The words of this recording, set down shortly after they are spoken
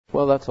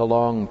Well, that's a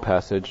long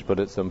passage,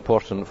 but it's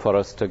important for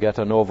us to get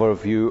an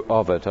overview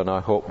of it, and I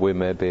hope we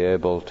may be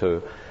able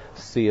to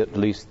see at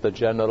least the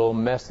general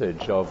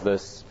message of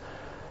this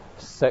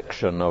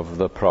section of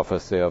the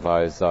prophecy of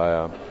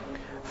Isaiah.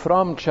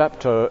 From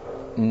chapter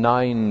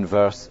 9,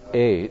 verse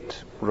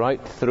 8,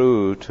 right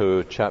through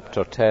to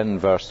chapter 10,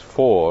 verse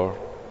 4,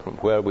 from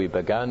where we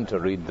began to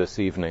read this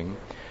evening,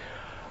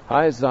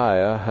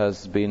 Isaiah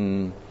has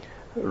been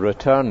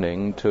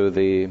returning to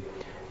the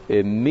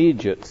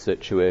immediate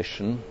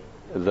situation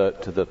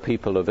that the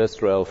people of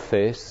Israel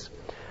face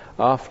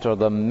after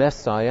the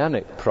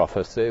messianic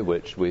prophecy,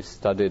 which we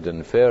studied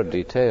in fair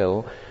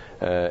detail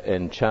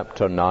in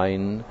chapter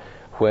 9,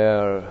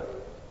 where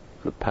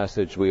the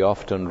passage we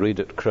often read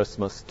at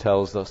Christmas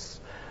tells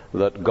us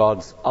that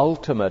God's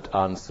ultimate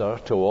answer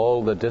to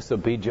all the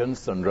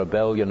disobedience and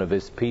rebellion of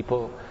his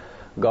people,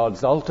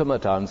 God's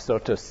ultimate answer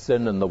to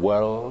sin in the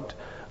world,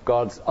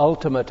 God's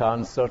ultimate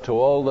answer to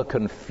all the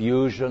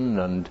confusion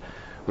and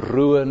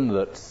ruin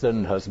that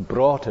sin has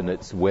brought in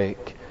its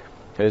wake,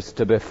 is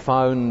to be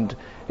found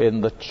in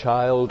the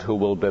child who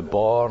will be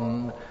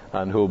born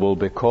and who will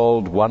be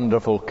called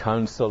Wonderful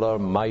Counselor,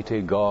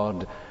 Mighty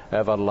God,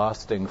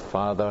 Everlasting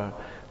Father,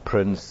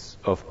 Prince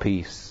of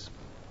Peace.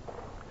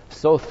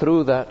 So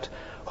through that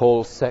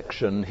whole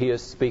section, he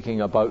is speaking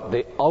about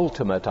the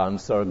ultimate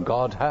answer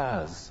God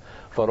has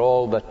for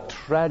all the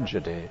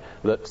tragedy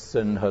that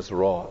sin has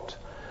wrought.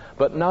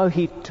 But now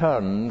he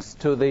turns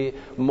to the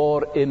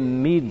more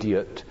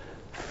immediate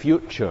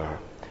future.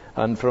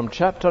 And from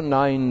chapter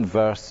 9,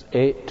 verse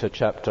 8 to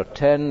chapter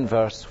 10,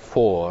 verse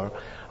 4,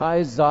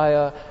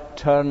 Isaiah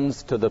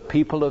turns to the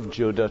people of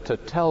Judah to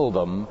tell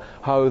them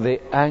how the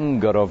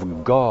anger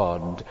of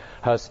God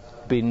has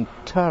been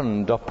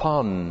turned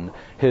upon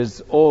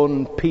his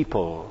own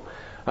people.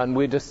 And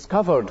we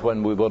discovered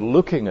when we were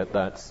looking at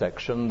that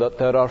section that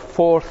there are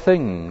four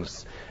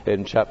things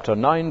in chapter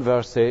 9,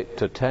 verse 8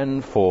 to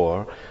 10,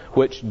 4,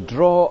 which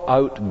draw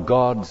out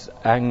God's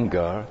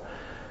anger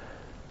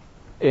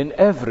in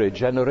every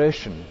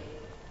generation.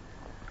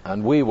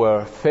 And we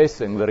were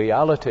facing the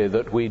reality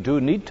that we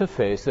do need to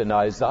face in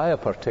Isaiah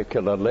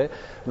particularly,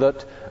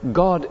 that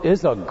God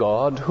is a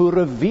God who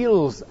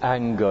reveals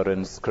anger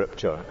in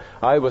Scripture.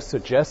 I was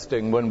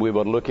suggesting when we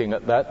were looking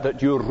at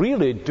that you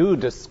really do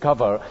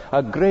discover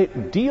a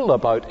great deal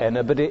about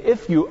anybody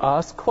if you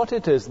ask what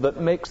it is that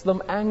makes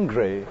them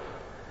angry.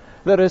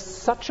 There is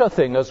such a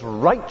thing as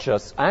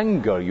righteous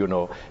anger, you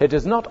know. It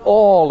is not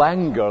all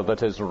anger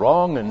that is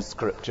wrong in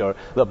Scripture.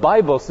 The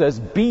Bible says,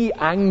 be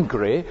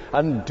angry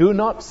and do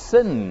not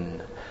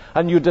sin.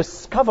 And you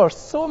discover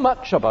so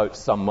much about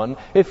someone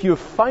if you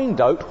find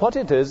out what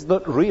it is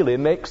that really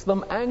makes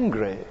them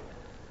angry.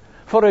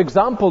 For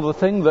example, the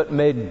thing that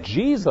made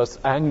Jesus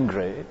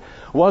angry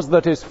was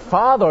that his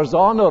Father's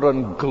honor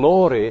and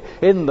glory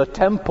in the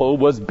temple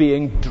was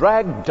being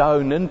dragged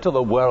down into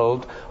the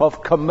world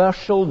of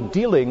commercial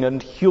dealing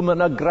and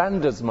human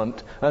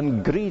aggrandizement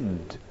and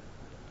greed.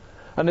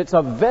 And it's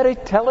a very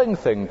telling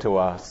thing to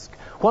ask,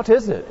 what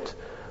is it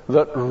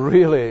that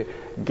really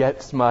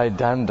gets my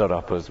dander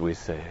up, as we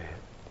say?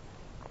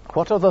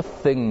 What are the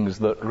things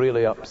that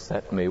really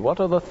upset me? What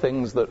are the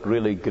things that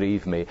really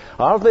grieve me?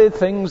 Are they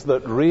things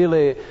that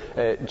really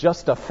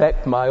just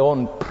affect my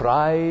own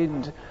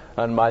pride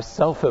and my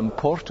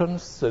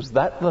self-importance? Is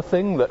that the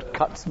thing that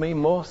cuts me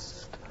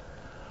most?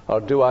 Or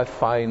do I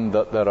find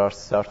that there are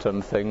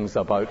certain things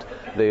about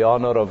the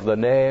honor of the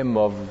name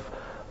of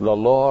the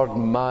Lord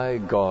my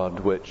God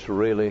which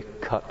really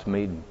cut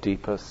me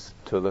deepest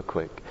to the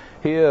quick?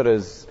 Here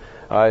is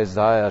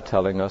Isaiah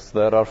telling us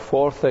there are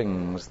four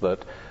things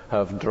that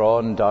have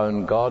drawn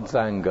down God's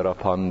anger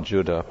upon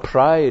Judah.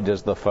 Pride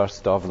is the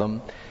first of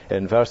them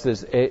in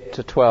verses 8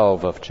 to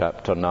 12 of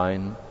chapter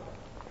 9.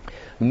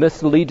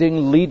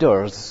 Misleading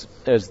leaders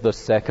is the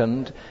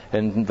second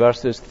in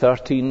verses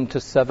 13 to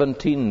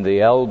 17.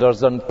 The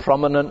elders and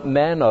prominent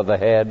men are the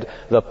head.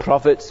 The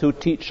prophets who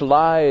teach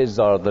lies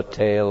are the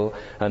tail.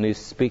 And he's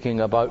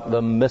speaking about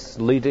the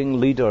misleading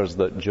leaders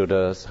that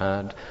Judah has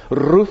had.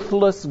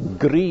 Ruthless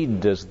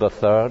greed is the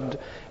third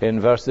in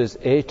verses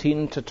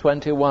 18 to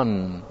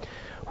 21,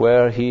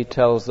 where he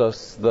tells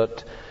us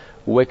that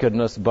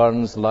wickedness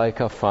burns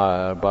like a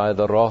fire. By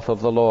the wrath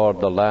of the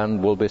Lord the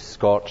land will be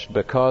scorched,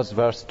 because,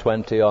 verse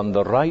 20, on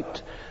the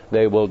right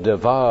they will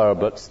devour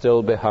but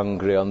still be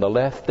hungry. On the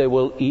left they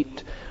will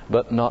eat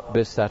but not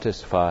be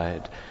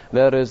satisfied.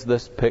 There is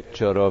this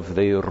picture of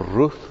the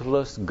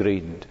ruthless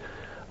greed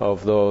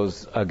of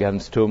those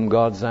against whom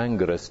God's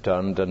anger is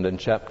turned. And in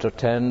chapter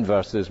 10,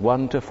 verses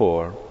 1 to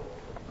 4,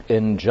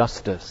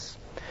 injustice.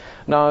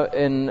 Now,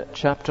 in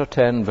chapter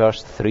 10,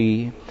 verse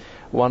 3,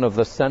 one of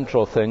the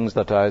central things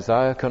that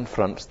Isaiah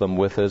confronts them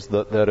with is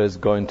that there is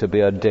going to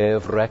be a day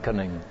of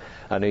reckoning.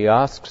 And he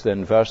asks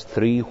in verse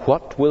 3,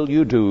 what will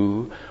you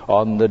do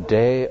on the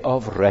day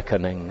of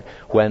reckoning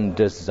when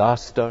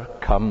disaster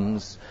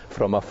comes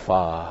from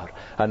afar?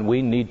 And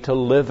we need to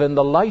live in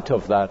the light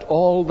of that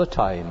all the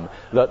time,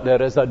 that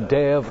there is a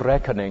day of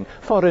reckoning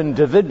for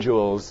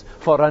individuals,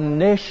 for a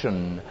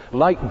nation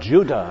like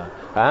Judah,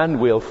 and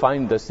we'll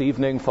find this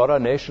evening for a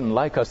nation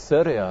like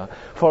Assyria,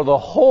 for the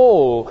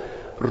whole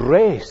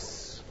race.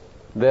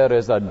 There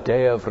is a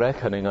day of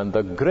reckoning, and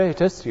the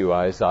great issue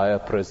Isaiah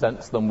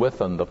presents them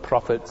with, and the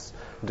prophets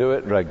do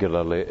it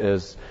regularly,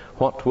 is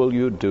what will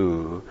you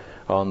do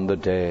on the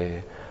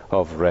day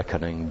of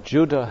reckoning?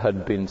 Judah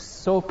had been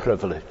so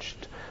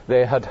privileged.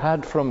 They had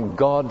had from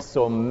God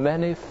so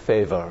many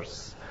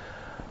favors,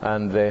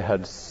 and they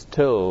had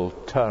still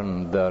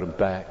turned their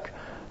back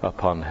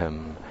upon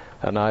him.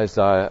 And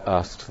Isaiah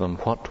asks them,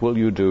 what will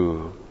you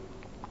do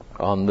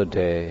on the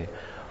day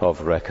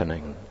of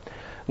reckoning?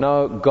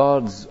 Now,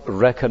 God's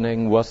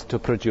reckoning was to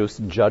produce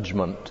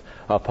judgment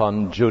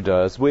upon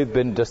Judah, as we've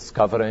been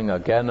discovering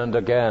again and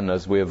again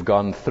as we have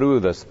gone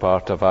through this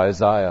part of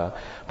Isaiah.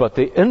 But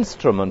the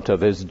instrument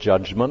of his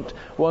judgment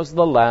was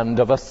the land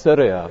of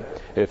Assyria.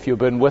 If you've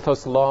been with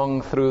us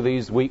long through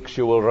these weeks,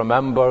 you will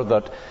remember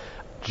that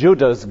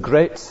Judah's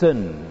great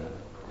sin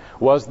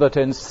was that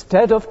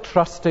instead of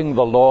trusting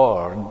the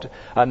Lord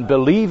and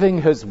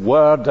believing his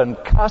word and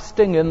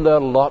casting in their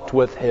lot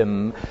with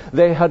him,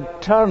 they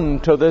had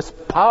turned to this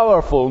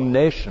powerful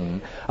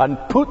nation and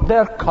put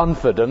their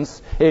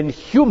confidence in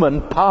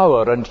human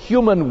power and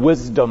human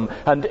wisdom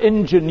and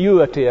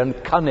ingenuity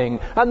and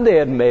cunning, and they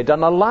had made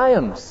an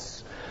alliance.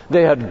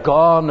 They had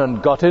gone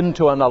and got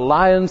into an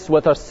alliance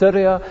with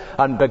Assyria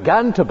and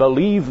began to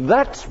believe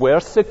that's where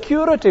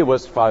security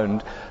was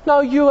found. Now,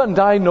 you and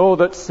I know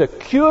that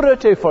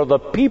security for the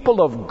people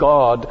of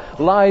God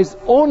lies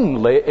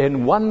only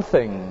in one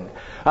thing,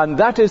 and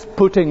that is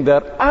putting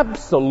their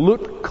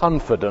absolute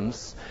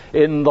confidence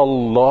in the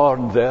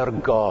Lord their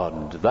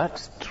God.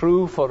 That's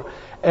true for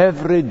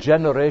every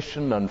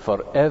generation and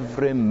for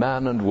every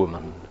man and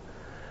woman.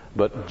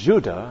 But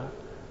Judah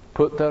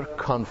put their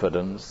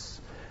confidence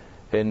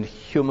in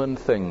human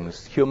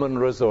things, human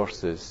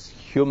resources,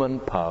 human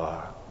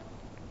power.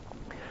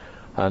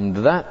 And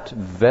that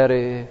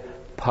very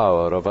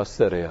power of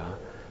Assyria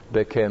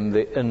became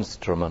the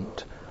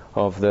instrument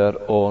of their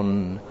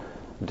own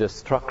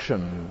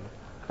destruction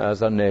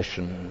as a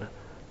nation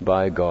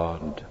by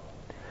God.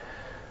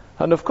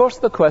 And of course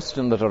the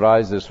question that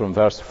arises from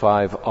verse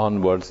 5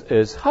 onwards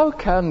is, how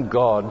can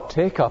God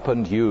take up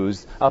and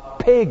use a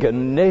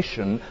pagan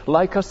nation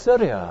like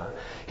Assyria?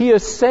 He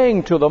is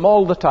saying to them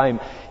all the time,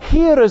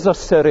 here is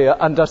Assyria,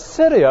 and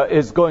Assyria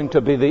is going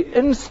to be the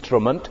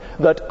instrument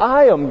that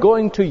I am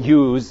going to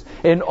use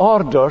in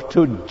order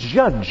to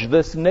judge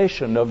this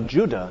nation of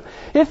Judah.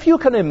 If you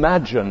can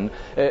imagine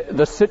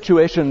the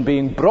situation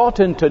being brought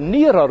into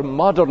nearer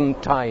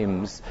modern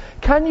times,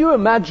 can you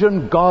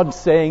imagine God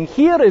saying,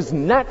 here is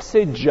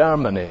Nazi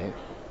Germany,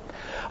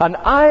 and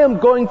I am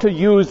going to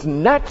use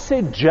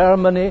Nazi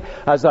Germany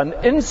as an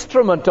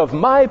instrument of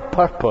my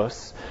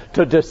purpose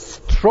to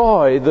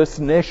destroy this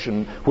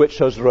nation which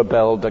has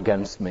rebelled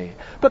against me?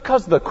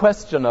 Because the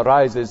question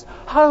arises,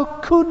 how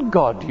could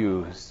God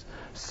use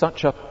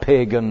such a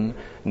pagan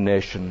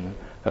nation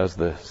as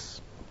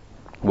this?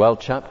 Well,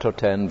 chapter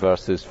 10,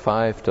 verses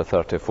 5 to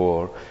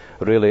 34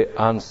 really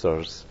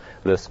answers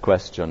this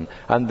question.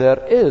 And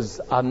there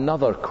is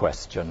another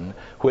question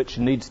which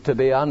needs to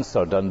be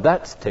answered, and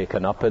that's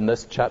taken up in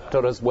this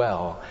chapter as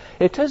well.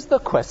 It is the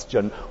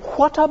question,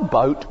 what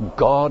about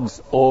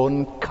God's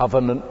own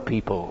covenant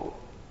people?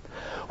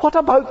 What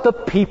about the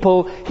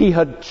people he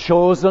had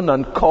chosen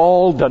and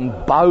called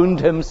and bound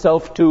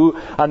himself to,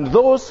 and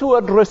those who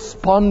had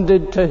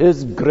responded to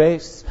his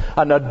grace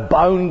and had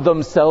bound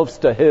themselves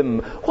to him?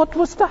 What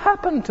was to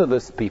happen to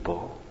this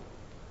people?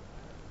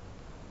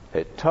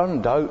 It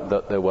turned out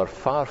that there were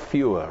far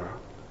fewer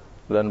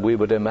than we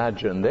would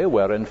imagine. They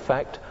were, in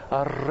fact,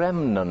 a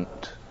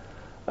remnant.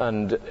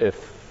 And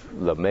if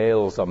the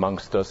males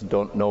amongst us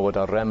don't know what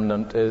a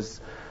remnant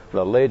is,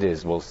 the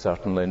ladies will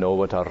certainly know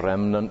what a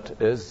remnant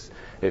is.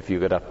 If you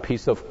get a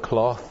piece of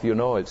cloth, you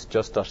know, it's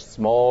just a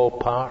small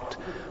part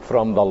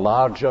from the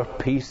larger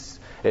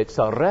piece. It's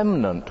a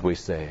remnant, we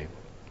say.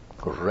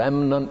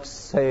 Remnant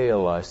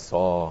sale I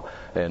saw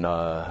in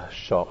a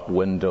shop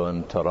window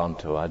in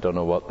Toronto. I don't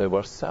know what they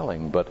were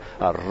selling, but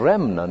a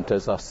remnant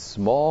is a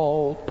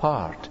small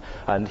part.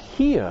 And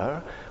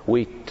here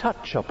we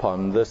touch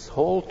upon this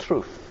whole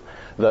truth,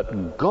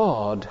 that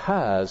God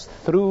has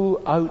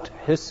throughout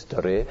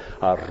history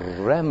a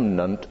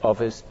remnant of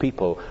his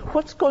people.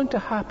 What's going to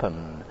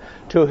happen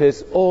to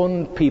his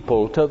own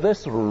people, to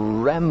this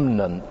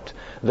remnant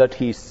that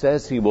he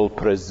says he will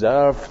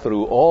preserve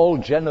through all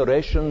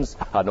generations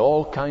and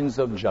all kinds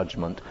of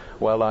judgment?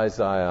 Well,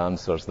 Isaiah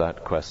answers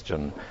that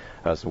question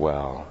as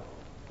well.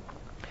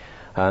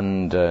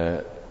 And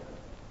there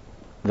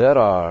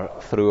are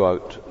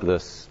throughout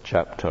this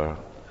chapter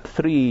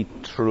three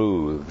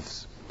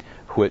truths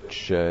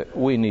which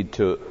we need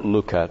to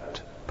look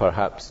at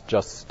perhaps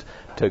just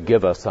to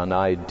give us an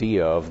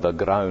idea of the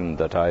ground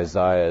that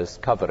Isaiah is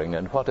covering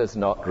and what is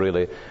not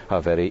really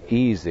a very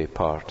easy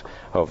part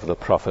of the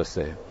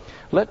prophecy.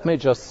 Let me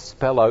just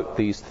spell out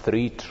these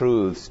three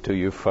truths to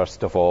you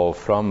first of all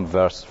from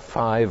verse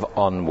 5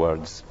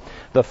 onwards.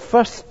 The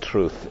first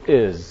truth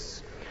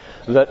is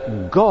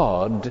that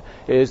God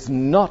is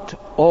not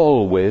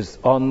always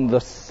on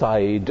the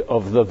side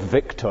of the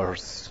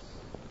victors.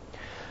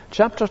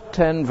 Chapter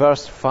 10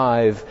 verse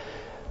 5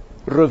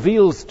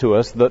 reveals to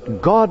us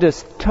that God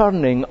is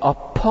turning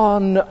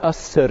upon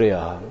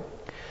Assyria.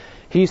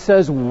 He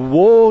says,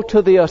 "Woe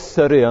to the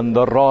Assyrian,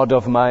 the rod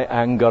of my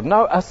anger."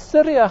 Now,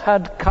 Assyria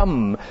had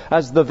come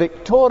as the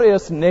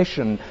victorious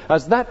nation,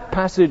 as that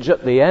passage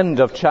at the end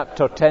of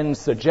chapter 10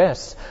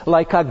 suggests,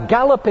 like a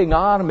galloping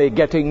army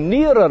getting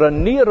nearer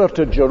and nearer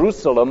to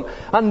Jerusalem,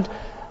 and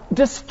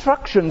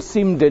destruction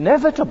seemed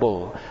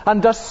inevitable.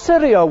 And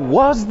Assyria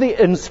was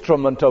the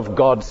instrument of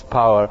God's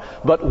power.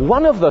 But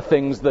one of the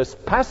things this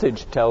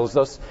passage tells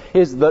us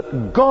is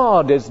that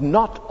God is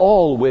not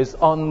always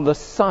on the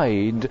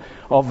side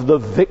of the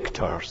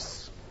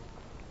victors.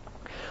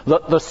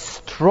 That the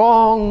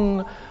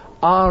strong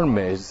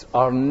armies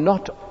are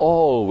not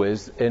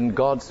always in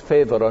God's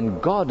favor,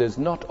 and God is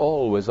not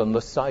always on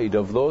the side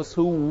of those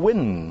who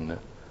win.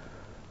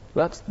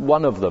 That's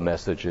one of the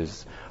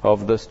messages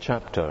of this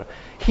chapter.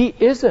 He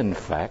is, in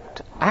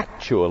fact,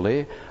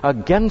 actually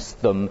against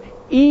them,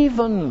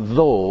 even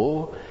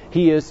though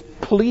he is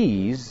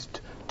pleased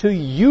to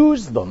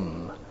use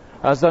them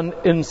as an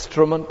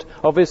instrument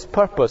of his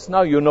purpose.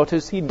 Now you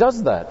notice he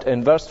does that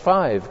in verse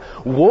 5.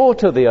 "Woe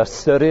to the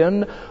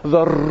Assyrian,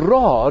 the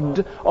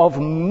rod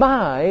of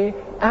my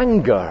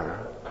anger,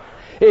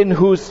 in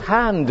whose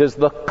hand is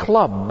the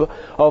club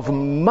of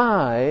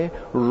my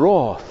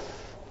wrath."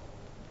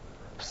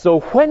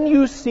 So when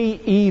you see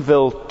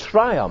evil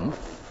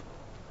triumph,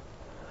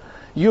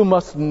 you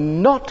must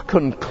not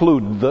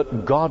conclude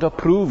that God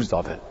approves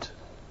of it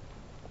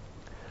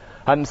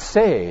and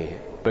say,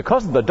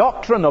 because the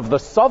doctrine of the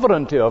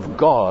sovereignty of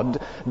God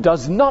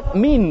does not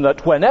mean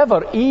that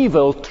whenever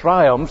evil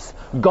triumphs,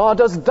 God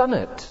has done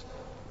it,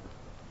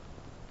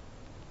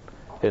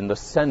 in the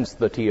sense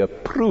that he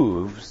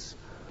approves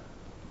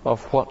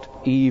of what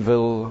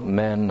evil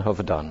men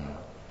have done.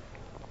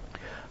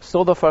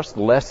 So the first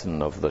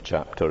lesson of the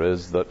chapter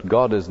is that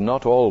God is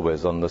not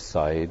always on the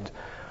side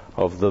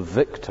of the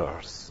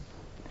victors.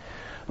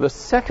 The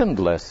second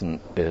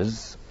lesson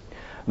is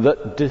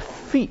that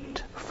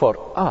defeat for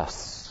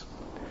us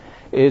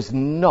is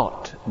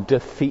not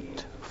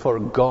defeat for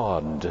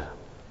God.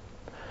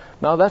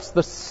 Now that's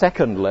the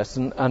second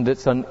lesson, and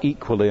it's an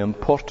equally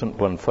important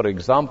one. For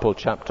example,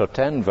 chapter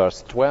 10,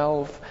 verse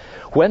 12,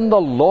 "When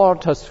the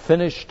Lord has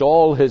finished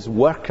all his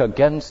work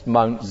against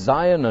Mount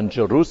Zion and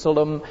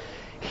Jerusalem,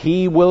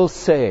 he will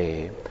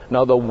say."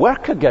 Now the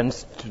work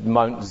against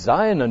Mount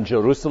Zion and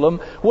Jerusalem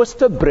was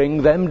to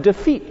bring them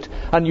defeat.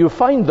 And you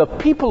find the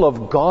people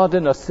of God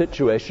in a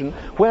situation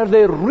where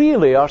they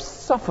really are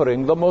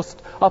suffering the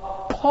most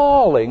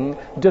appalling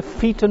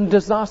defeat and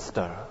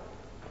disaster.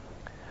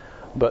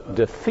 But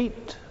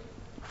defeat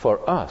for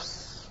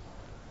us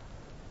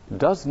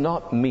does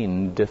not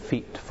mean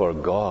defeat for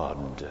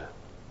God,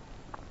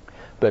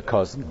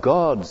 because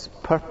God's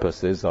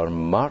purposes are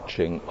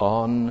marching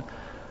on,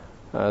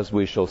 as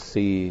we shall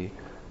see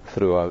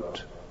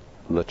throughout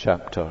the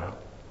chapter.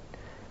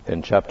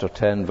 In chapter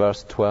 10,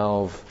 verse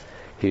 12,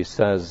 he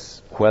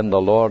says, "When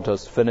the Lord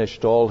has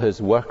finished all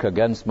his work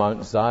against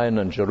Mount Zion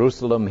and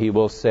Jerusalem, he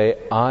will say,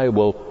 I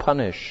will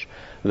punish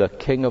the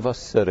king of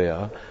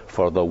Assyria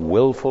for the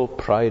willful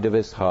pride of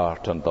his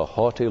heart and the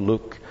haughty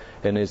look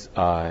in his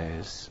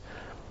eyes."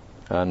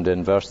 And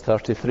in verse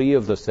 33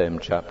 of the same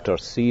chapter,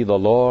 "See, the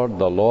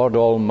Lord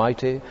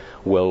Almighty,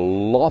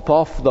 will lop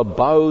off the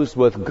boughs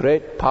with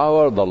great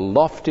power, the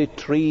lofty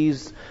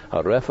trees,"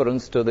 a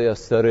reference to the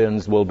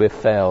Assyrians, "will be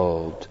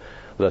felled.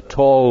 The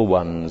tall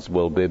ones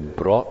will be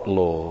brought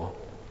low."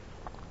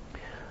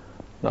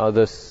 Now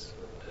this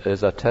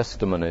is a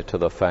testimony to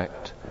the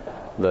fact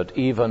that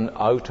even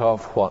out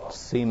of what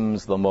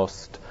seems the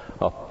most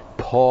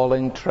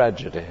appalling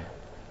tragedy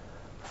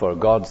for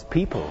God's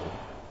people,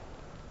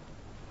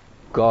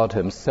 God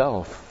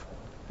himself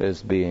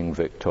is being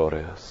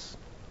victorious.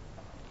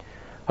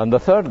 And the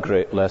third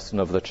great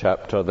lesson of the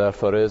chapter,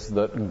 therefore, is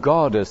that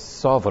God is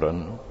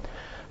sovereign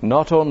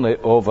not only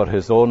over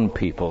his own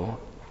people,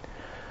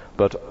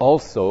 but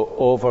also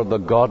over the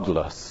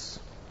godless.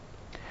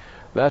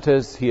 That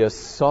is, he is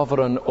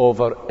sovereign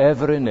over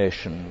every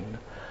nation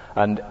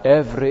and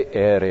every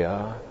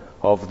area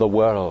of the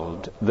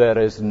world. There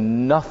is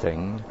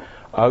nothing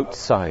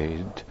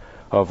outside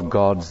of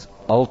God's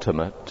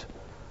ultimate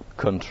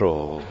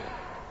control.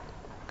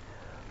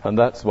 And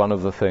that's one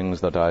of the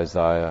things that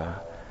Isaiah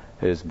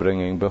is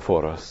bringing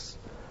before us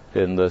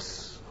in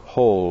this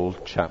whole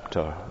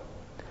chapter.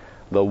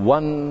 The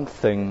one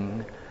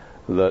thing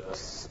that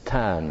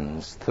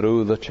stands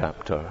through the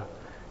chapter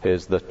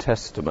is the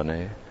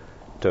testimony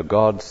to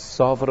God's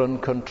sovereign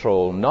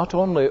control, not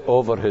only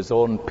over his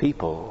own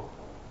people,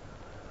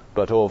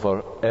 but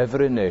over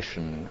every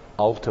nation,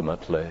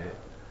 ultimately,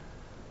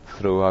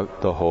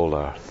 throughout the whole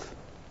earth.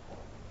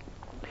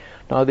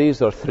 Now,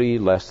 these are three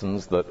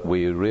lessons that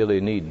we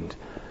really need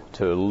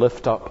to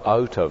lift up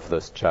out of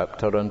this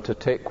chapter and to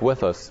take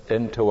with us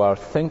into our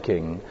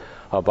thinking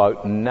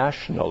about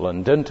national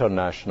and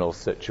international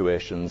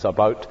situations,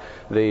 about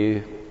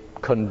the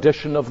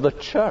condition of the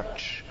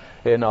church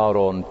in our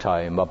own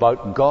time,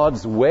 about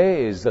God's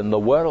ways in the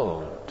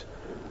world.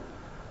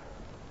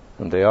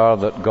 And they are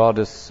that God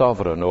is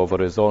sovereign over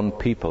his own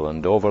people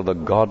and over the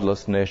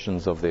godless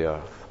nations of the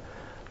earth.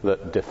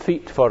 That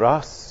defeat for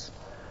us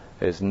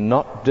is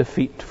not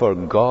defeat for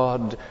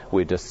God.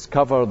 We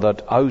discover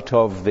that out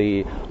of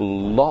the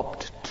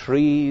lopped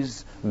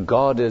trees,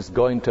 God is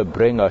going to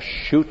bring a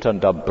shoot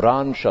and a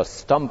branch, a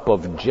stump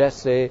of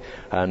Jesse,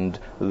 and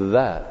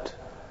that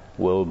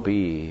will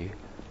be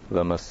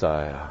the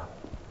Messiah.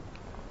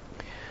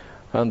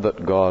 And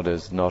that God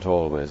is not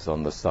always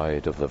on the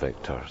side of the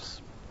victors.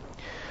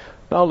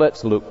 Now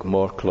let's look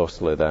more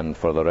closely then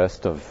for the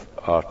rest of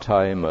our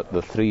time at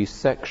the three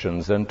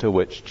sections into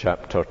which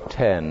chapter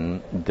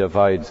 10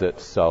 divides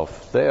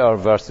itself. They are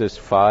verses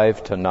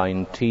 5 to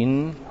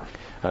 19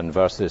 and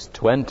verses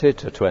 20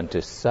 to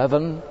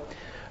 27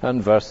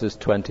 and verses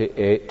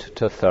 28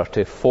 to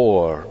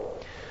 34.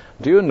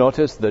 Do you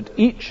notice that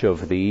each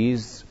of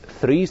these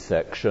three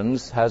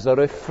sections has a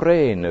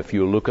refrain if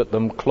you look at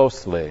them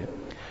closely?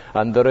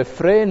 And the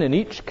refrain in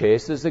each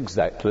case is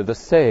exactly the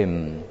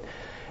same.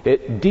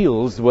 It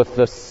deals with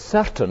the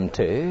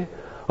certainty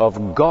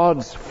of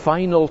God's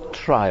final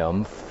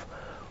triumph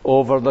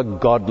over the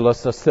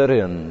godless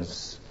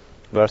Assyrians.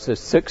 Verses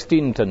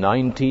 16 to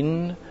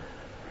 19,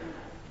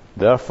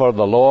 therefore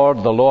the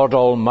Lord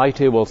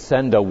Almighty will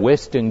send a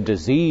wasting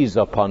disease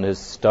upon his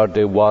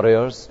sturdy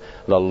warriors.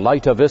 The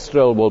light of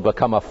Israel will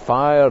become a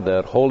fire,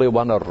 their Holy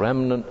One a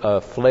remnant,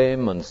 a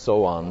flame, and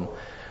so on.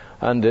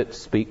 And it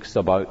speaks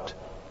about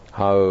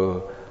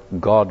how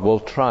God will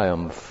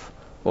triumph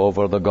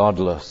over the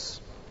godless.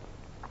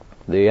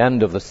 The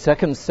end of the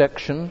second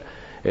section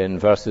in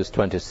verses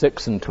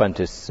 26 and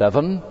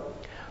 27,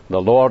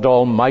 the Lord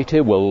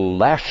Almighty will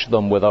lash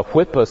them with a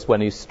whip as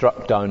when he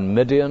struck down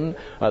Midian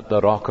at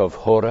the rock of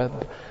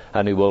Horeb,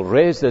 and he will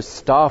raise his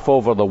staff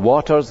over the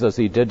waters as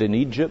he did in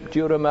Egypt. Do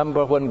you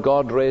remember when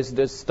God raised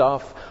his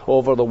staff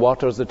over the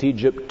waters at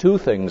Egypt? Two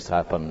things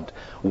happened.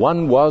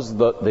 One was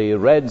that the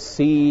Red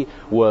Sea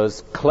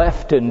was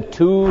cleft in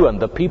two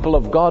and the people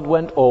of God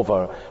went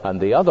over.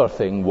 And the other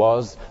thing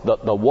was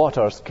that the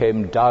waters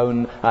came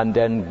down and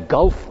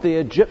engulfed the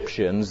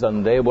Egyptians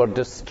and they were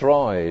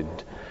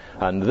destroyed.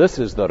 And this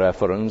is the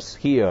reference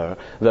here,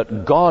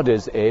 that God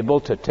is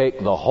able to take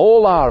the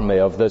whole army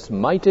of this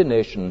mighty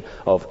nation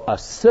of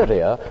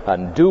Assyria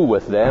and do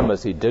with them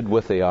as he did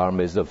with the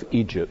armies of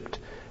Egypt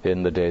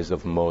in the days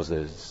of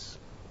Moses.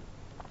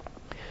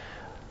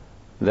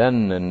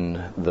 Then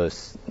in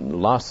this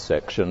last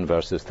section,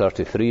 verses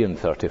 33 and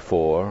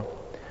 34,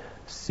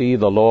 see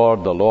the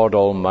Lord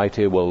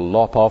Almighty will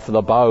lop off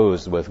the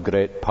boughs with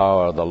great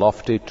power. The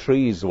lofty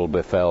trees will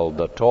be felled,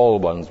 the tall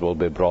ones will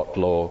be brought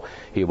low.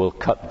 He will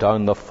cut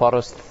down the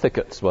forest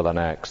thickets with an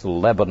axe.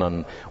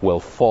 Lebanon will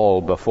fall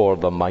before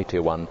the mighty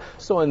one.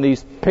 So in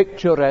these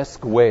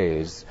picturesque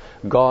ways,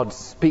 God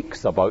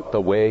speaks about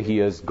the way he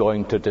is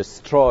going to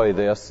destroy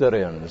the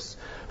Assyrians.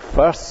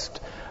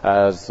 First,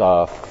 as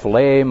a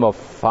flame of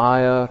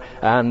fire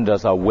and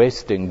as a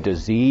wasting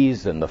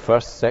disease in the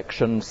first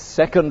section.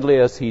 Secondly,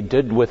 as he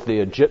did with the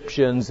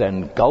Egyptians,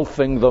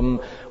 engulfing them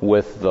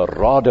with the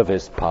rod of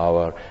his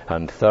power.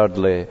 And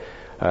thirdly,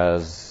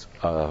 as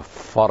a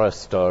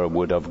forester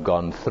would have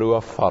gone through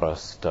a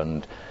forest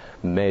and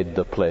made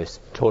the place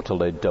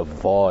totally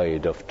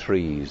devoid of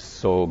trees,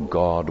 so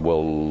God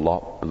will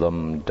lop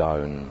them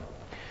down.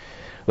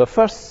 The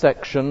first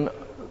section,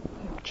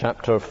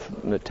 chapter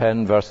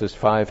 10, verses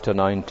 5 to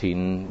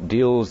 19,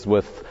 deals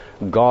with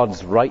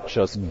God's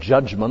righteous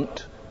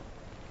judgment.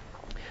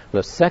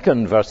 The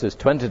second, verses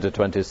 20 to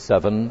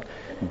 27,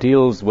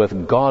 deals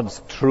with God's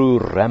true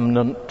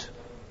remnant.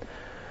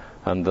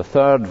 And the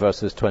third,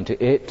 verses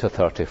 28 to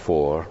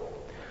 34,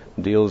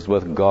 deals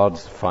with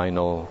God's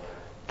final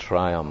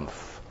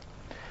triumph.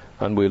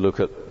 And we look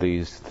at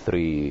these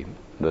three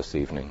this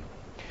evening.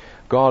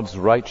 God's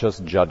righteous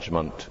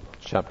judgment,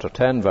 chapter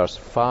 10, verse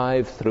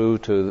 5 through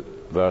to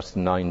verse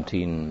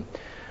 19.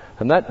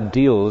 And that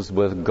deals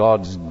with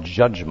God's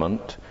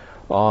judgment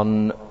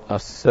on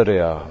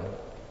Assyria.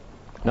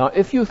 Now,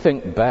 if you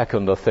think back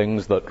on the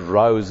things that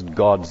roused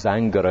God's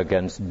anger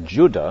against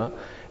Judah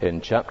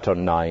in chapter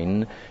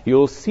 9,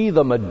 you'll see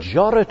the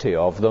majority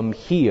of them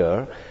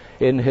here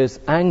in his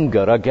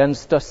anger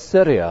against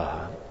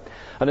Assyria.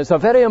 And it's a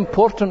very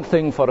important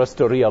thing for us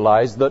to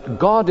realize that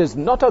God is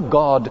not a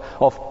God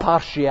of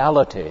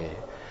partiality.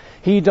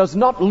 He does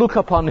not look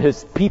upon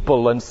his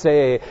people and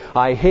say,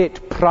 I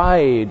hate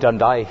pride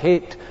and I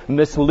hate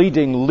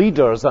misleading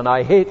leaders and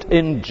I hate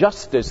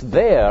injustice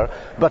there,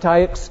 but I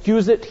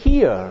excuse it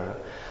here.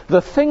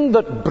 The thing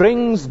that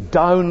brings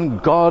down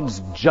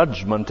God's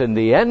judgment in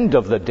the end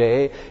of the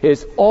day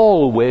is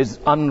always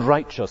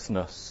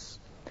unrighteousness.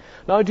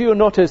 Now, do you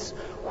notice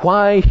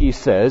why he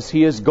says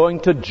he is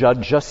going to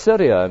judge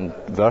Assyria in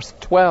verse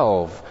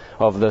 12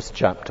 of this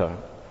chapter?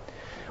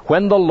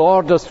 When the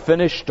Lord has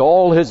finished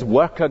all his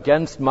work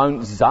against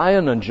Mount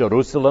Zion and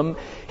Jerusalem,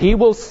 he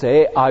will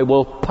say, I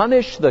will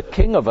punish the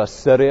king of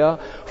Assyria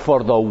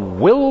for the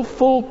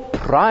willful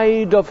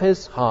pride of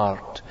his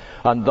heart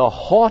and the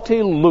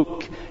haughty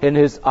look in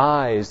his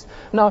eyes.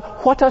 Now,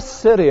 what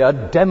Assyria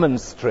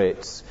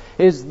demonstrates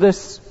is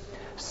this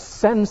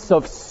sense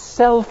of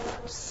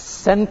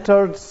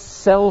self-centered,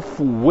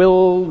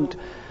 self-willed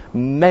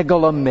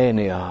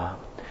megalomania.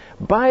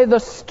 By the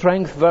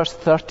strength, verse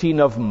 13,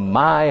 of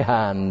my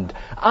hand,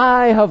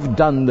 I have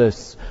done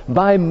this.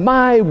 By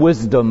my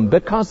wisdom,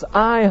 because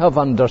I have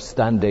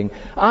understanding,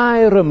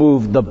 I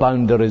removed the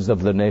boundaries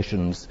of the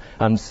nations,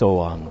 and so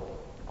on.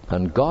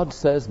 And God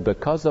says,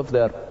 because of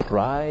their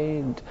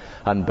pride,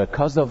 and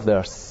because of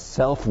their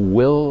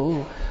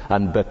self-will,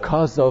 and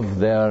because of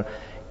their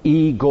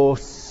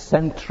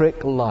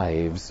egocentric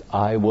lives,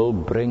 I will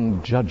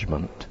bring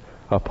judgment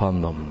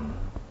upon them.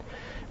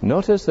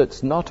 Notice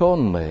it's not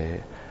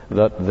only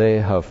that they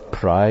have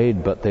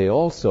pride, but they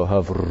also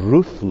have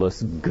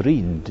ruthless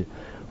greed,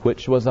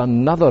 which was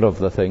another of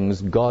the things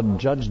God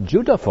judged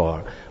Judah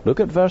for. Look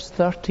at verse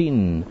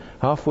 13,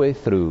 halfway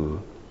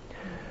through.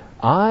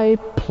 I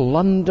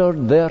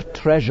plundered their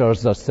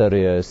treasures,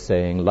 Assyria is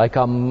saying. Like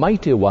a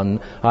mighty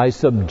one, I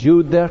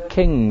subdued their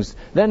kings.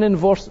 Then in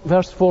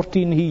verse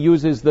 14, he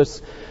uses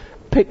this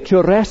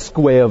picturesque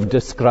way of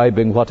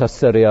describing what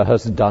Assyria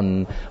has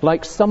done,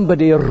 like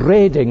somebody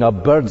raiding a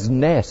bird's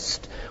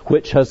nest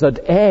which has had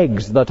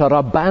eggs that are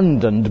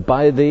abandoned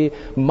by the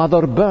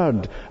mother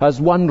bird. As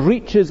one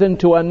reaches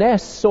into a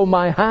nest, so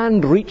my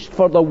hand reached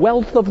for the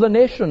wealth of the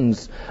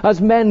nations.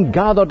 As men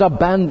gathered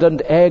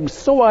abandoned eggs,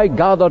 so I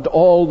gathered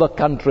all the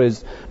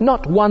countries.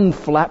 Not one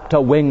flapped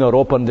a wing or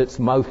opened its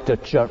mouth to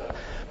chirp.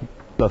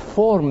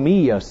 Before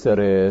me,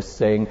 Assyria is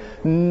saying,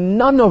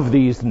 none of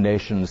these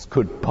nations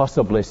could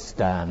possibly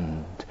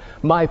stand.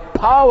 My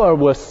power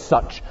was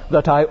such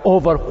that I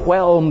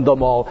overwhelmed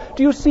them all.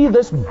 Do you see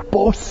this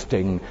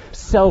boasting,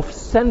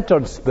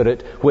 self-centered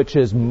spirit which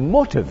is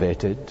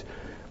motivated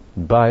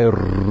by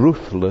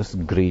ruthless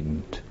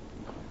greed?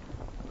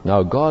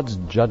 Now, God's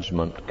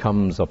judgment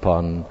comes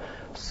upon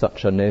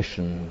such a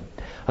nation.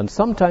 And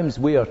sometimes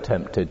we are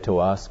tempted to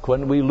ask,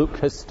 when we look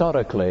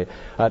historically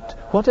at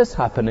what is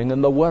happening in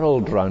the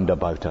world round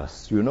about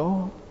us, you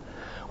know,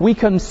 we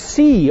can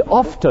see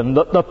often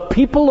that the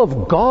people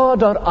of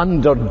God are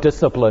under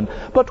discipline.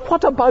 But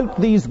what about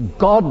these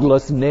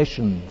godless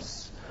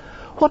nations?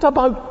 What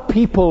about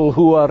people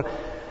who are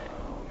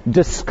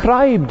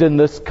described in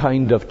this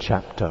kind of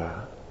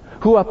chapter,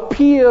 who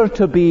appear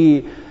to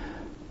be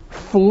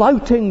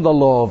flouting the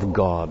law of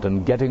God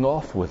and getting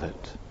off with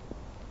it?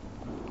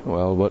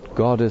 Well, what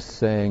God is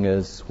saying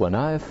is, when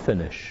I have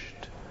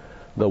finished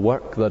the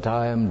work that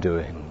I am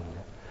doing,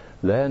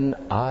 then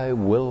I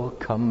will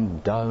come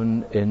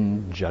down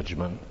in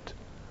judgment,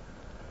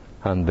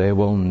 and they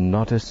will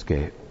not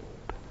escape.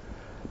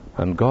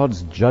 And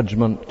God's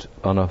judgment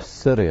on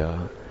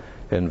Assyria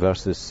in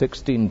verses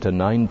 16 to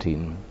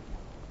 19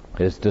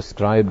 is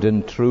described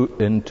in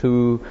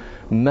two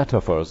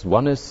metaphors.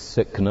 One is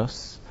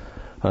sickness,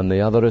 and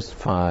the other is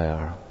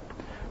fire.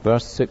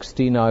 Verse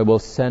 16, I will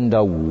send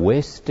a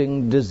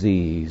wasting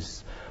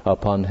disease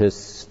upon his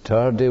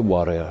sturdy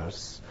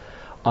warriors.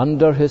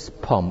 Under his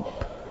pomp,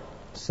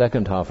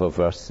 second half of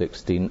verse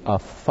 16, a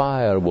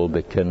fire will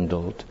be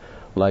kindled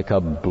like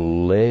a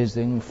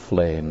blazing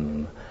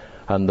flame,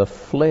 and the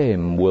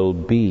flame will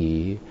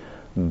be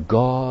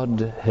God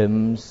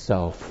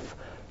himself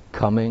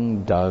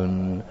coming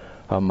down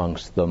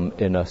amongst them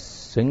in a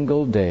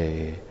single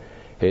day.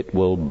 It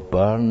will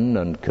burn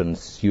and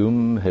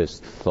consume his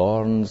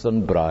thorns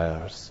and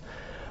briars,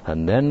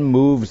 and then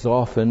moves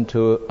off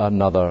into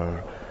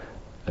another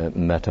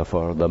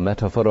metaphor, the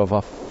metaphor of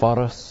a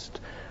forest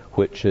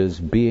which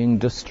is being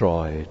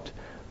destroyed.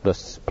 The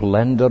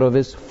splendor of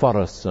his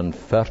forests and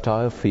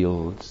fertile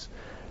fields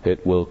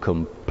it will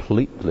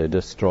completely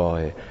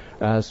destroy,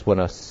 as when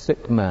a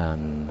sick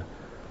man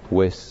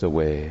wastes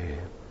away.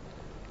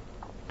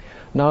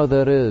 Now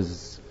there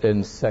is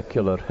in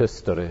secular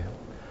history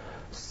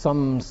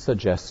some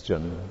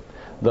suggestion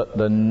that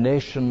the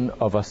nation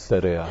of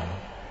Assyria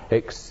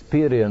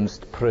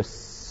experienced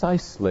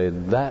precisely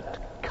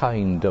that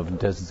kind of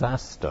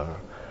disaster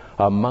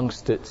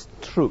amongst its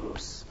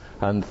troops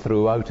and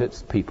throughout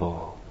its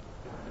people,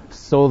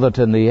 so that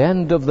in the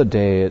end of the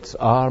day its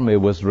army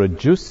was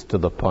reduced to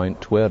the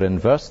point where in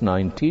verse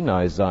 19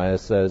 Isaiah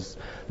says,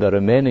 the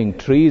remaining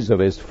trees of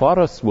his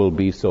forests will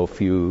be so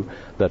few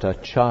that a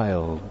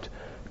child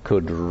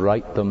could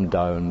write them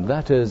down.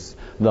 That is,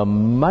 the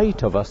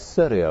might of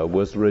Assyria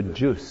was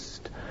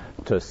reduced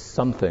to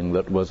something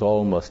that was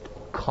almost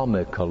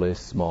comically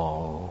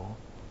small.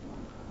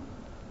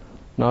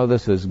 Now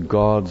this is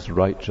God's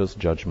righteous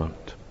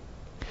judgment.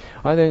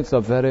 I think it's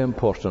a very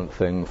important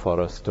thing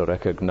for us to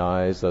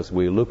recognize as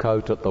we look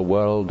out at the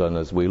world and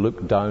as we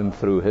look down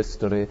through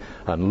history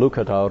and look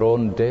at our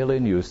own daily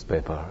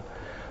newspaper,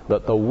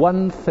 that the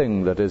one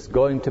thing that is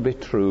going to be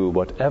true,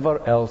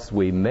 whatever else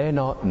we may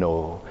not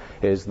know,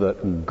 is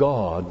that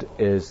God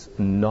is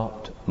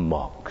not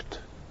mocked.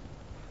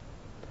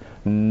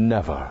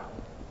 Never.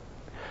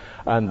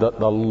 And that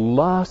the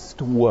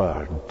last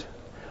word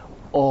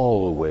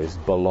always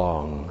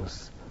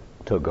belongs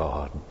to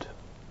God.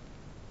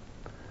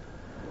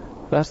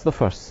 That's the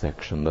first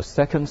section. The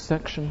second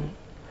section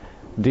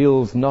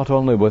deals not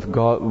only with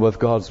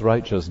God's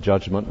righteous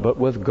judgment, but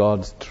with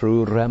God's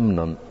true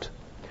remnant.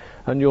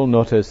 And you'll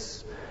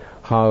notice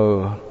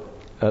how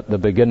at the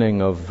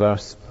beginning of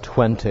verse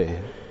 20,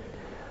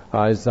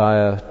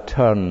 Isaiah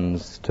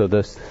turns to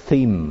this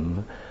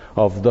theme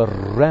of the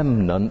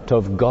remnant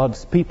of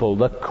God's people.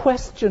 The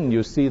question,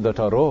 you see, that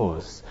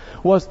arose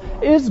was,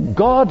 is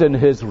God in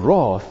his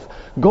wrath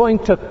going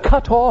to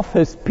cut off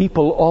his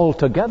people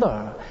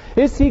altogether?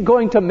 Is he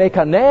going to make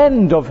an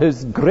end of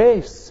his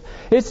grace?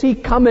 Is he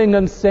coming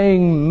and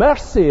saying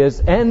mercy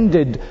is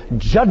ended,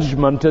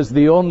 judgment is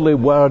the only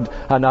word?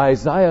 And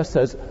Isaiah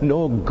says,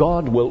 no,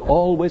 God will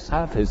always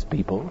have his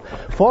people.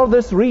 For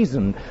this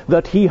reason,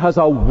 that he has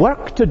a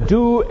work to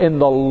do in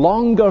the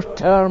longer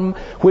term,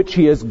 which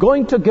he is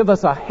going to give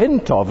us a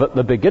hint of at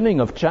the beginning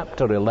of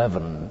chapter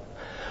 11.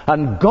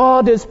 And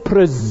God is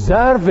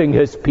preserving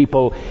his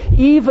people.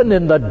 Even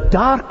in the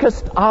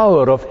darkest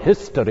hour of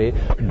history,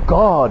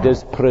 God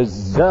is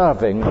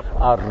preserving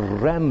a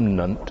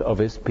remnant of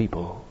his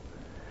people.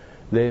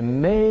 They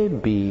may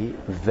be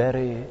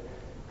very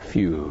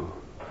few,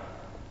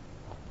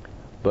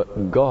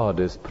 but God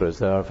is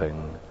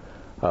preserving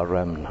a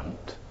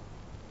remnant.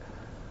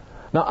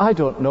 Now, I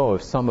don't know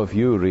if some of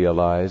you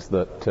realize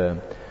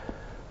that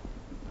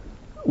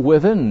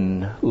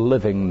within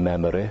living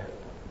memory,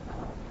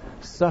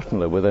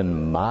 certainly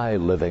within my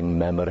living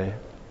memory,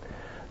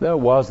 there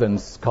was in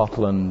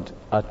Scotland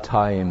a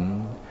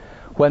time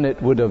when it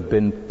would have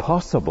been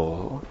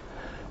possible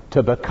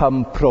to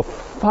become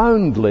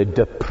profoundly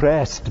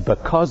depressed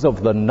because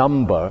of the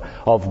number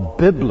of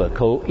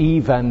biblical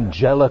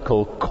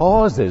evangelical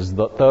causes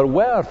that there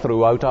were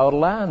throughout our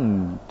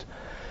land.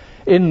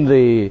 In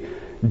the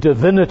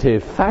divinity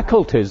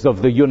faculties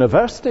of the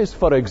universities,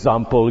 for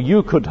example,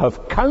 you could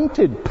have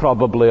counted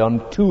probably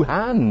on two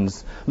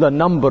hands the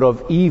number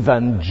of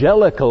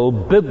evangelical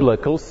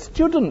biblical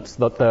students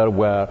that there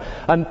were.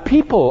 And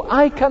people,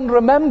 I can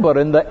remember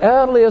in the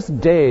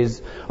earliest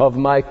days of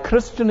my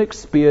Christian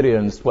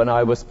experience when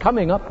I was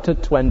coming up to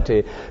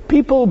 20,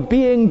 people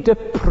being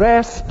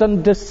depressed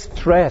and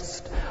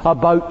distressed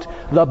about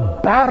the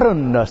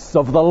barrenness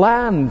of the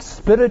land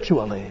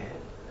spiritually,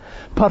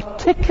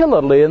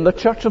 particularly in the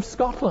Church of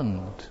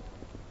Scotland.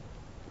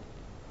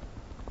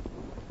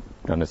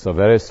 And it's a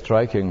very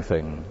striking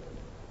thing.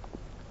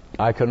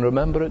 I can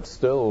remember it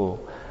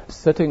still,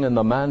 sitting in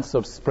the manse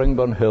of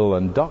Springburn Hill,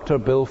 and Dr.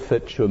 Bill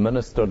Fitch, who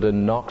ministered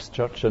in Knox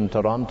Church in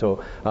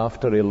Toronto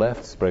after he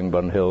left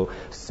Springburn Hill,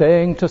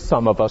 saying to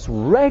some of us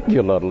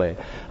regularly,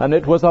 and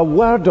it was a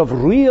word of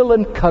real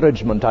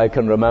encouragement, I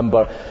can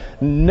remember,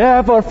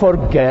 never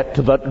forget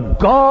that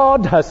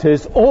God has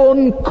his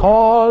own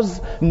cause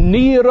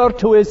nearer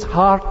to his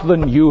heart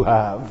than you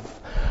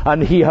have.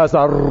 And he has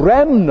a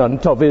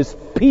remnant of his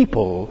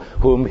people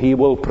whom he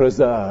will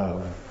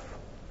preserve.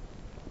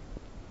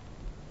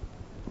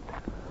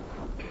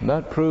 And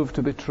that proved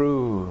to be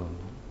true.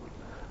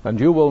 And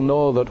you will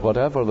know that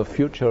whatever the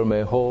future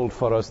may hold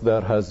for us,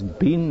 there has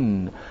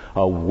been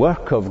a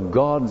work of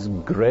God's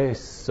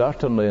grace,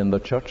 certainly in the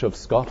Church of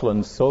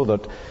Scotland, so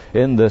that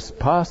in this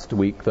past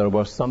week there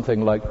were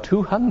something like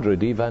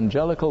 200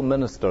 evangelical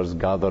ministers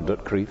gathered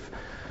at Crieff.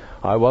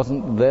 I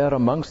wasn't there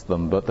amongst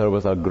them, but there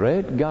was a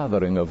great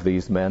gathering of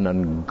these men,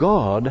 and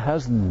God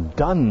has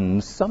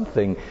done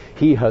something.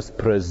 He has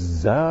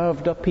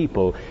preserved a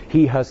people.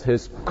 He has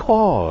his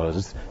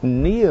cause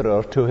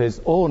nearer to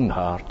his own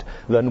heart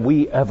than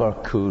we ever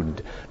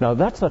could. Now,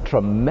 that's a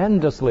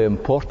tremendously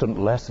important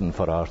lesson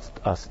for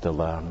us to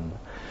learn.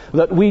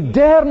 That we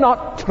dare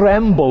not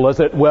tremble, as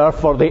it were,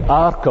 for the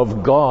ark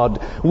of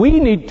God. We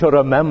need to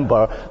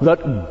remember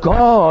that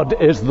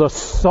God is the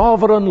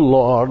sovereign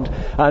Lord,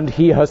 and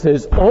he has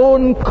his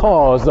own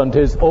cause and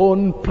his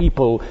own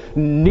people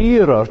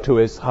nearer to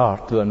his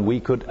heart than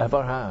we could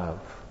ever have.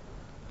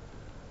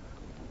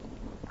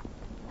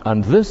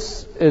 And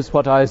this is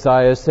what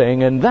Isaiah is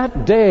saying. In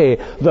that day,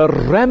 the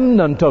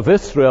remnant of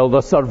Israel, the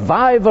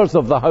survivors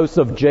of the house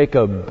of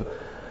Jacob,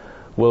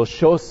 will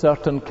show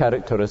certain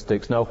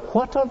characteristics. Now,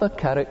 what are the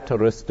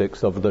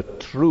characteristics of the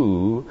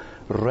true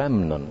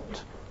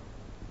remnant?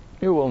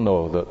 You will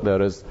know that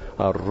there is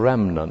a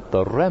remnant.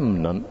 The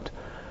remnant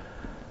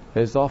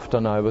is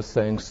often, I was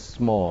saying,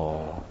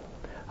 small.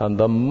 And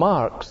the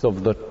marks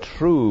of the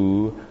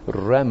true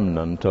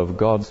remnant of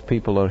God's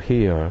people are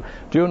here.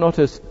 Do you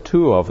notice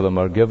two of them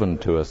are given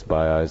to us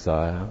by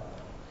Isaiah?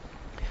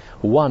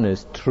 One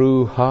is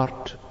true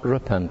heart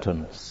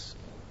repentance.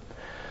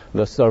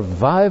 The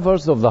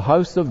survivors of the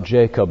house of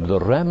Jacob, the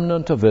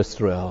remnant of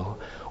Israel,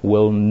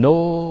 will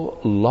no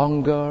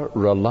longer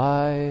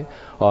rely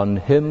on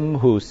him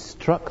who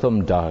struck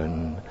them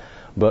down,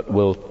 but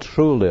will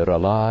truly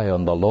rely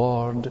on the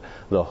Lord,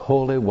 the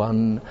Holy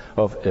One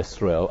of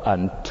Israel.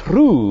 And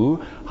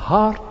true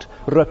heart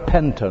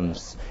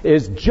repentance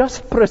is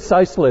just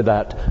precisely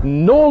that.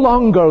 No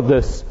longer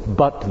this,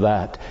 but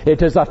that.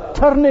 It is a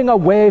turning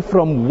away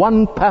from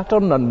one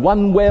pattern and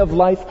one way of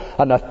life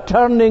and a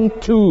turning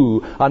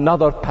to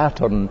another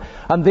pattern.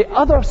 And the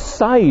other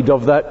side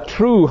of that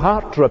true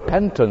heart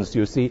repentance,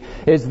 you see,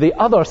 is the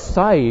other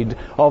side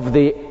of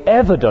the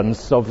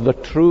evidence of the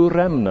true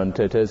remnant.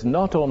 It is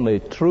not only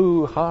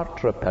true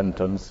heart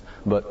repentance,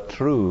 but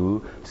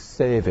true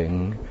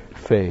saving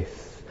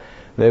faith.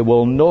 They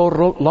will no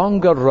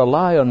longer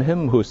rely on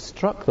him who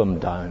struck them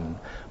down,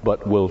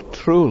 but will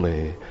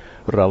truly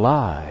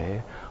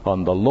rely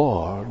on the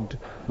Lord,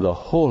 the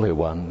Holy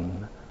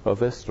One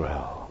of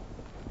Israel.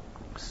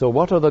 So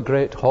what are the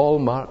great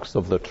hallmarks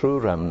of the true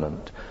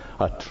remnant?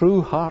 A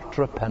true heart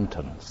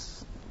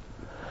repentance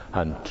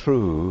and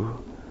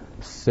true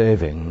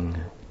saving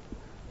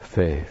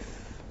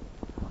faith.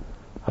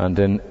 And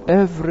in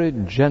every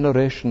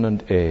generation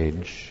and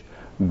age,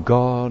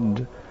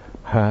 God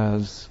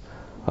has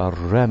a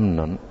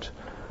remnant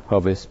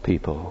of his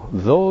people.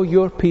 Though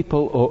your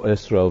people, O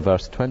Israel,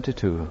 verse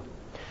 22,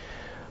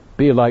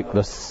 be like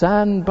the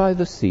sand by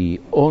the sea,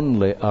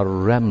 only a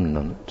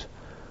remnant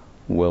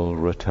will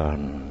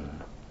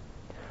return.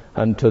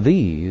 And to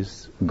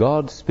these,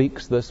 God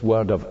speaks this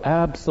word of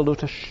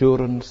absolute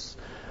assurance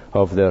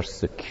of their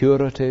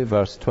security.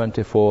 Verse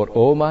 24,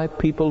 O my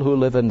people who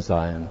live in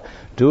Zion,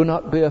 do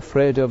not be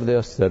afraid of the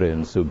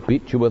Assyrians who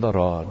beat you with a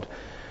rod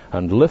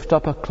and lift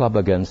up a club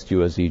against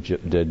you as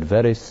Egypt did.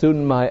 Very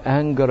soon my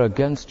anger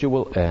against you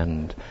will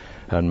end,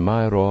 and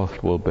my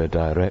wrath will be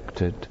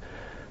directed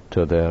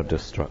to their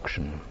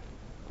destruction.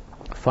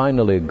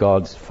 Finally,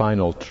 God's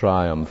final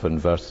triumph in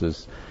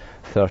verses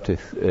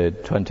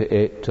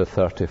 28 to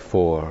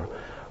 34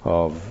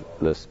 of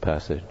this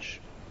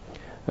passage,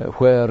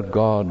 where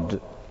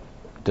God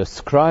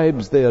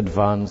describes the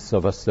advance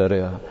of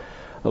Assyria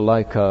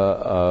like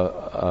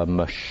a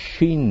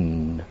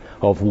machine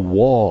of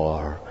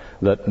war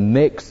that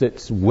makes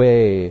its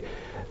way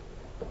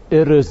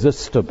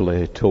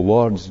irresistibly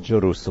towards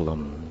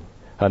Jerusalem.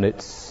 And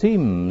it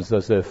seems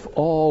as if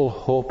all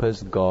hope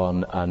is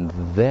gone. And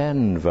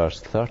then, verse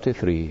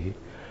 33,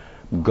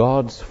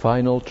 God's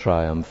final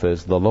triumph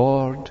is the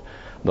Lord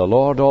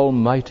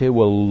Almighty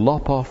will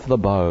lop off the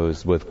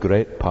boughs with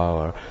great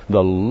power.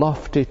 The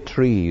lofty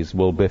trees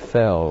will be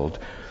felled.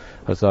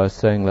 As I was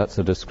saying, that's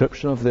a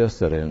description of the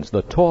Assyrians.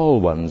 The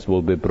tall ones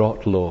will be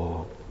brought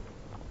low.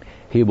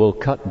 He will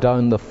cut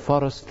down the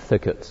forest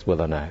thickets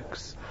with an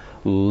axe.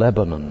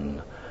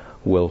 Lebanon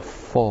will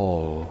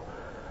fall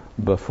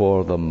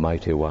before the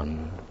mighty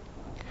one.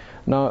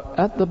 Now,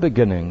 at the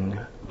beginning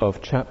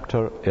of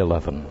chapter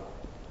 11,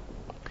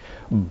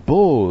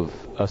 both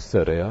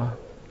Assyria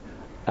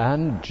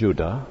and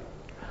Judah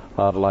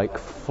are like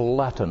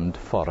flattened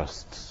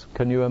forests.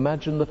 Can you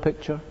imagine the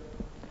picture?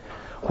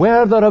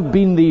 Where there have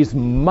been these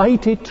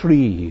mighty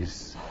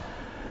trees,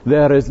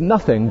 there is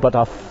nothing but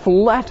a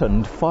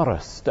flattened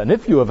forest. And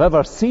if you have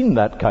ever seen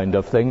that kind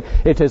of thing,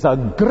 it is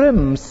a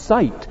grim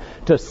sight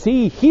to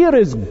see. Here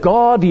is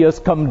God. He has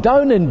come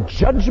down in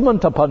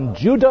judgment upon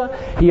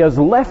Judah. He has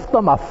left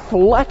them a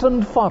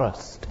flattened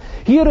forest.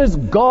 Here is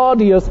God.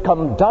 He has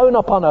come down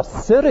upon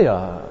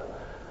Assyria,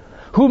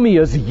 whom he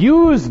has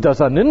used as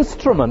an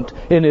instrument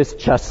in his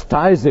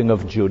chastising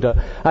of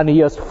Judah, and he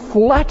has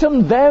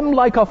flattened them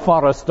like a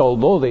forest,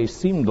 although they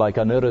seemed like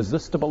an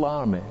irresistible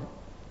army.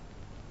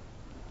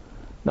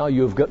 Now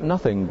you've got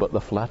nothing but the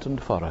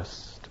flattened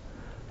forest.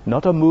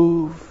 Not a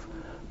move,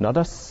 not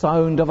a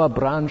sound of a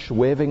branch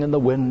waving in the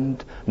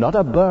wind, not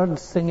a bird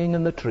singing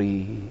in the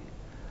tree.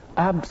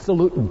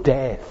 Absolute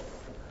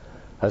death,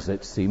 as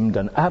it seemed,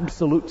 and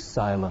absolute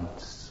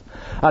silence.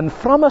 And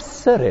from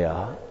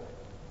Assyria,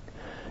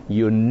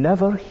 you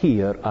never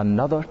hear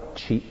another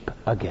cheep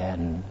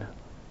again.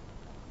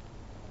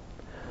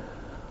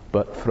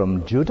 But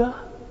from Judah,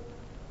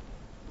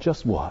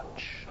 just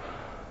watch.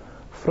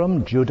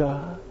 From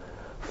Judah,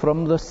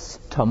 from the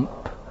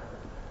stump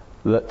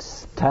that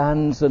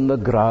stands in the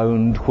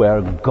ground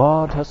where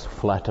God has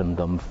flattened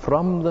them,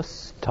 from the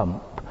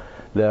stump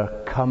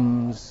there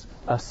comes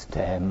a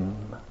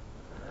stem.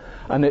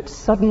 And it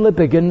suddenly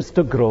begins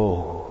to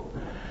grow.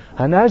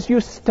 And as you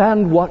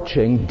stand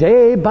watching,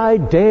 day by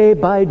day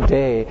by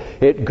day,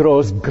 it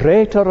grows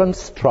greater and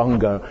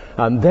stronger.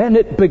 And then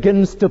it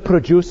begins to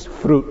produce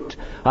fruit.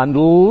 And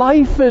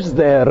life is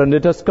there, and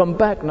it has come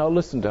back. Now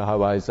listen to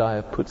how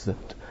Isaiah puts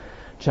it.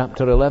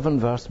 Chapter 11,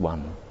 verse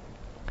 1.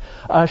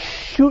 A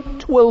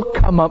shoot will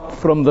come up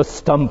from the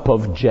stump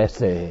of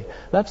Jesse.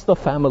 That's the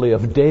family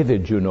of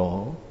David, you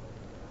know.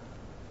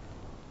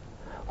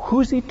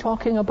 Who's he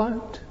talking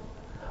about?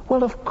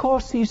 Well, of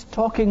course he's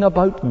talking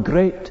about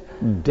great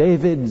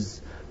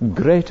David's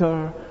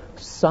greater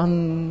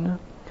son.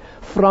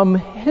 From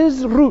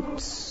his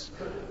roots,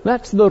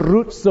 that's the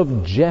roots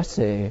of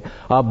Jesse,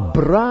 a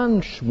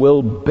branch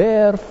will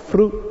bear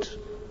fruit.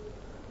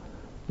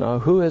 Now,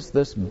 who is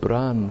this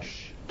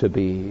branch to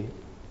be?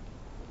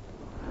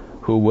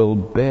 who will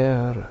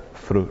bear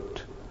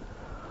fruit.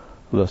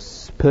 The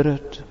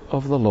Spirit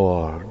of the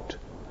Lord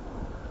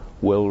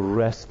will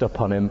rest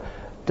upon him.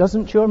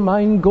 Doesn't your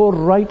mind go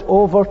right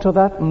over to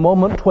that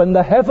moment when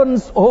the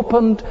heavens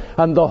opened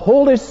and the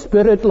Holy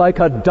Spirit like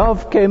a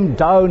dove came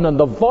down and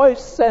the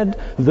voice said,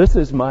 "This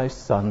is my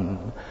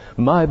Son,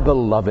 my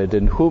beloved,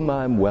 in whom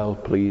I am well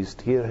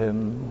pleased. Hear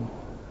him."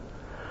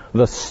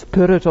 The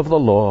Spirit of the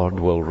Lord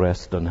will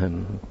rest on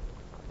him.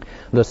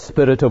 The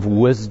Spirit of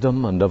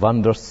wisdom and of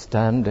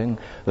understanding,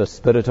 the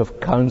Spirit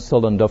of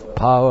counsel and of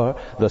power,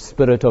 the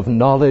Spirit of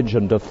knowledge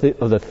and of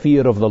the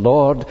fear of the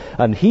Lord,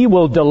 and he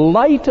will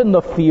delight in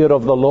the fear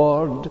of the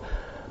Lord.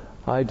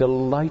 I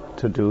delight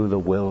to do the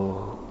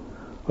will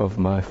of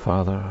my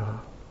Father.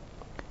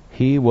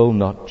 He will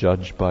not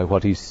judge by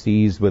what he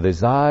sees with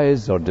his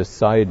eyes or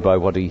decide by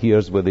what he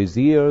hears with his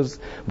ears,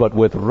 but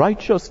with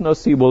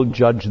righteousness he will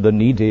judge the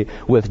needy.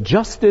 With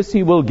justice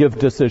he will give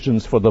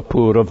decisions for the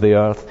poor of the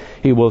earth.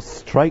 He will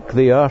strike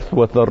the earth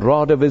with the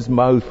rod of his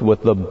mouth,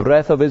 with the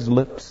breath of his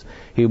lips.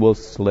 He will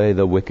slay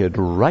the wicked.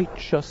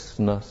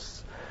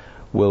 Righteousness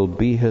will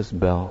be his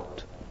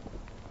belt,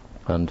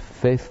 and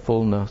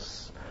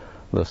faithfulness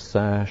the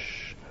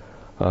sash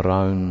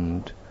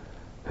around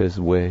his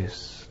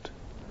waist.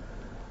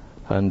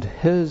 And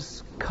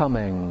his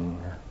coming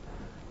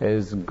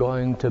is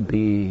going to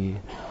be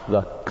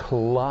the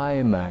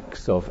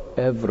climax of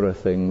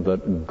everything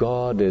that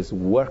God is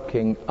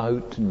working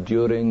out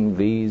during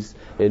these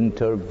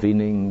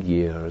intervening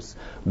years.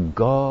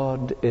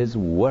 God is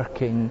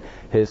working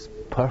his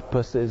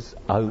purposes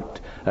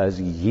out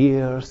as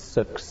year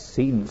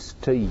succeeds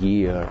to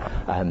year,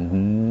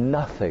 and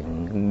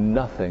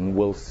nothing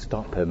will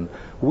stop him.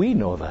 We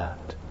know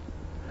that,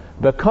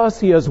 because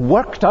he has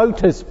worked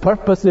out his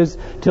purposes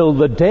till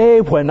the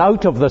day when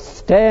out of the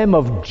stem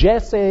of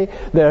Jesse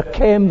there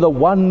came the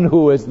one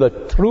who is the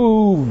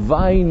true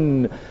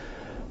vine,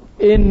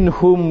 in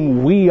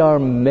whom we are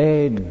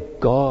made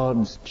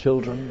God's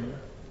children.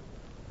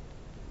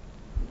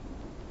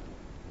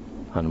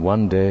 And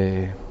one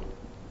day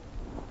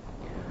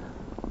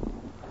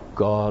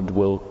God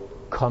will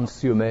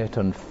consummate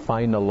and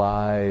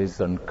finalize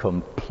and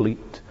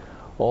complete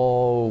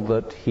all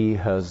that he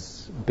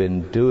has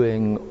been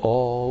doing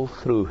all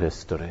through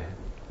history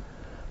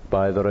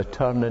by the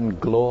return in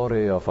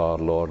glory of our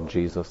Lord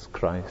Jesus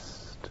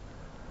Christ,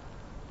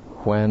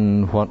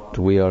 when what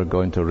we are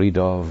going to read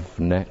of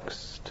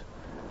next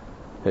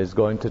is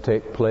going to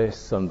take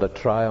place, and the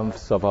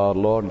triumphs of our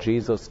Lord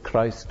Jesus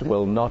Christ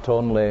will not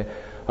only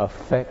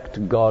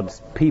affect God's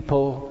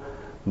people,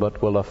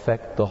 but will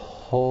affect the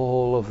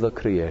whole of the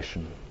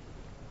creation.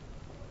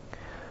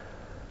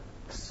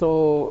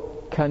 So,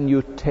 can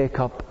you take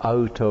up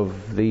out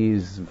of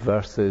these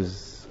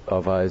verses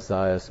of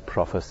Isaiah's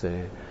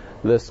prophecy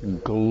this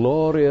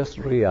glorious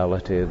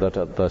reality that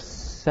at the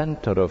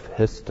center of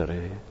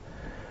history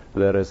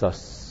there is a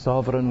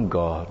sovereign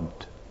God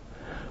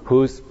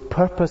whose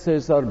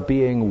purposes are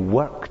being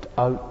worked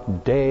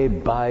out day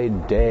by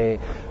day,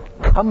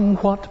 come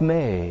what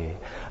may,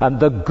 and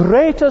the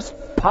greatest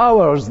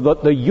powers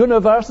that the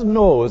universe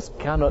knows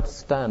cannot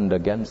stand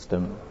against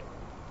him.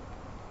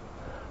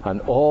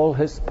 And all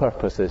his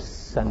purposes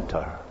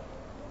center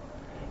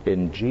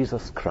in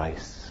Jesus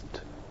Christ.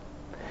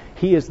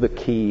 He is the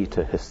key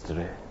to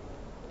history.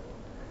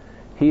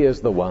 He is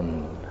the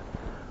one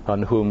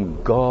on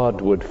whom God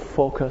would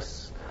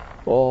focus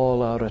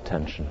all our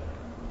attention.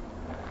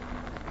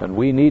 And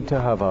we need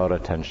to have our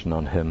attention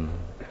on him,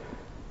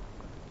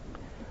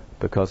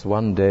 because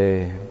one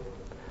day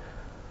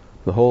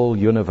the whole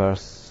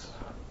universe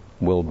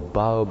will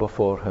bow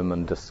before him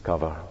and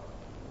discover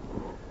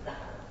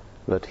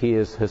that he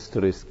is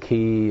history's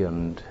key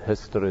and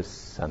history's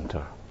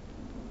center.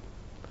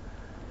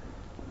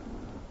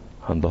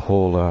 And the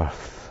whole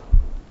earth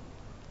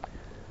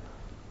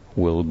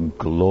will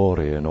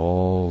glory in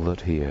all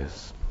that he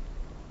is.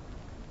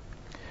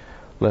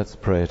 Let's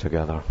pray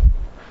together.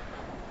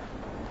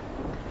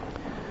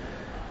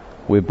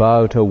 We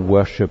bow to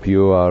worship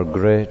you, our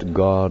great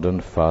God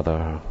and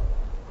Father,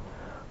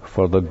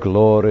 for the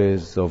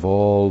glories of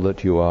all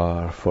that you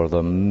are, for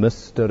the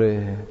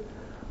mystery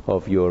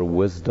of your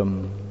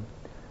wisdom,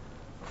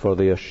 for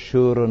the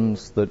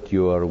assurance that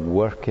you are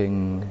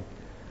working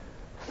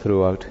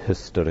throughout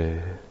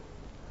history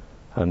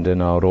and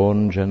in our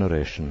own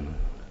generation.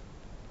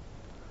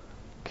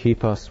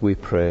 Keep us, we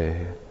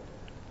pray,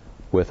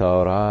 with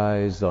our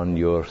eyes on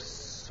your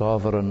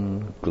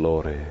sovereign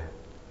glory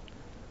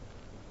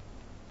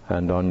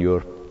and on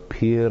your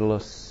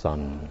peerless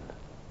Son,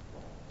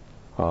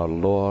 our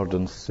Lord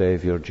and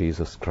Savior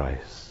Jesus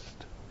Christ,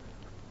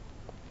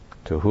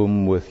 to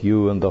whom with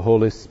you and the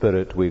Holy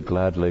Spirit we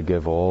gladly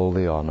give all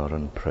the honor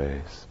and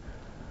praise,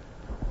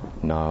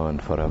 now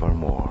and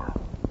forevermore.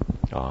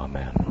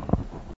 Amen.